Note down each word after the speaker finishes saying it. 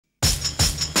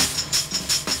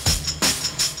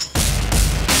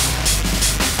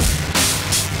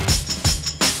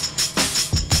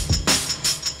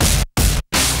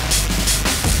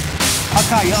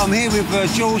Okay, I'm here with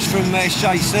George from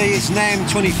SJC. It's NAMM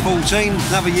 2014.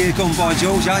 Another year gone by,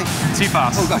 George, eh? Too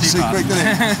fast. Oh, that's too quick, isn't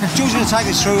it? George's going to take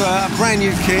us through a brand new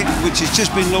kit which has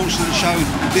just been launched at the show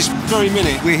this very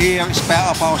minute. We're here, it's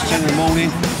about 10:30 in the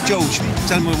morning. George,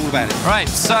 tell them all about it. Right,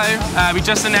 so we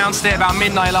just announced it about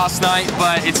midnight last night,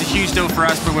 but it's a huge deal for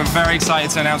us, but we're very excited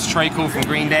to announce Trey Cool from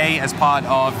Green Day as part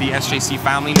of the SJC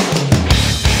family.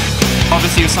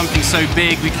 Obviously, with something so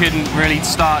big, we couldn't really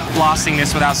start blasting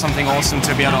this without something awesome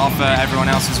to be able to offer everyone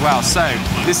else as well. So,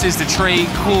 this is the Trey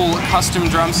Cool custom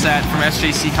drum set from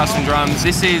SJC Custom Drums.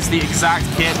 This is the exact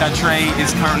kit that Trey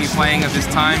is currently playing at this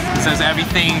time. It says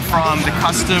everything from the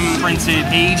custom printed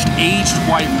aged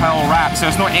white pearl wrap. So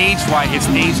it's not aged white,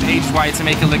 it's aged white to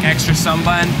make it look extra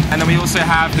sunburned. And then we also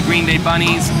have the Green Day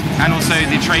bunnies and also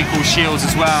the Trey Cool shields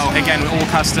as well. Again, all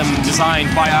custom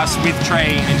designed by us with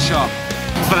Trey in shop.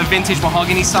 For the vintage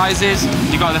mahogany sizes,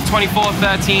 you got the 24,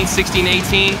 13, 16,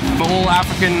 18, but all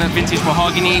African vintage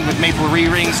mahogany with maple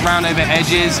re-rings, round over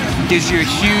edges, gives you a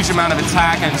huge amount of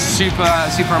attack and super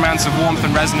amounts of warmth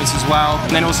and resonance as well.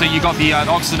 And then also you got the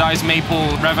oxidized maple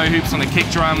revo hoops on the kick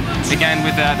drum, again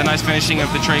with the nice finishing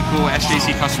of the Trey Cool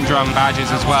SJC custom drum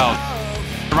badges as well.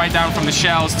 Right down from the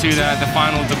shells to the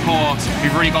final decor,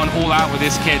 we've really gone all out with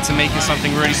this kit to make it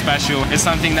something really special. It's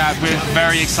something that we're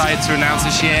very excited to announce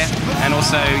this year, and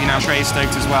also, you know, Trey's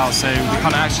stoked as well. So we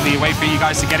can't actually wait for you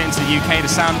guys to get into the UK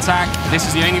to Sound Attack. This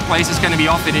is the only place it's going to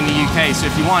be offered in the UK, so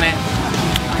if you want it,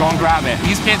 go and grab it.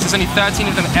 These kits, there's only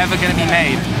 13 of them ever going to be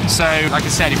made. So, like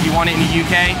I said, if you want it in the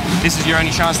UK, this is your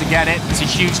only chance to get it. It's a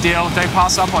huge deal. Don't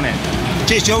pass up on it.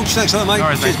 Cheers, George. Thanks a lot, mate.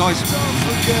 All right, cheers, guys.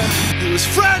 His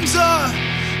friends are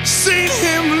seen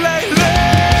him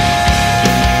lately.